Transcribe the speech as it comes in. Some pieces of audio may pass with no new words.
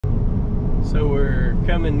So we're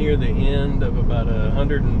coming near the end of about a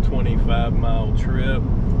 125-mile trip.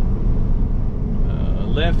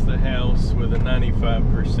 Left the house with a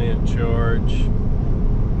 95% charge.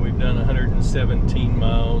 We've done 117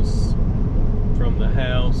 miles from the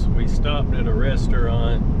house. We stopped at a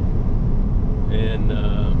restaurant and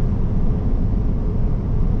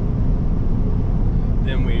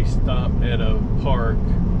then we stopped at a park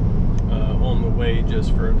on the way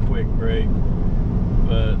just for a quick break.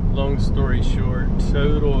 But long story short,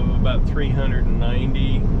 total of about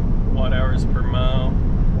 390 watt hours per mile.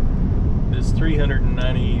 This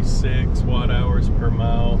 396 watt hours per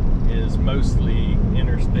mile is mostly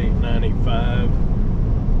Interstate 95,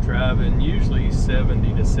 driving usually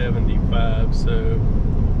 70 to 75. So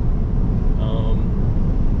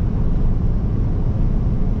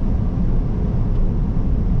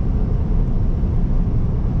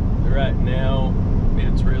right now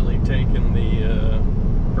it's really taken the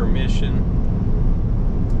permission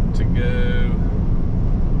to go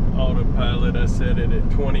autopilot. I set it at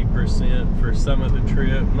 20% for some of the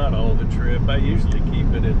trip, not all the trip. I usually keep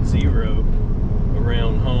it at 0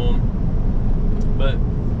 around home, but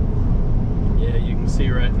yeah, you can see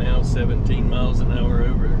right now 17 miles an hour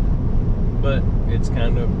over, but it's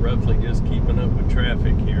kind of roughly just keeping up with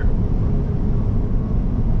traffic here.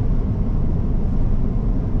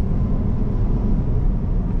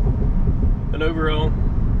 But overall,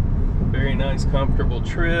 very nice, comfortable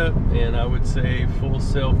trip, and I would say full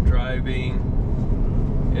self-driving,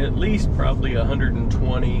 at least probably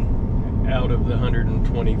 120 out of the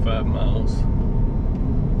 125 miles.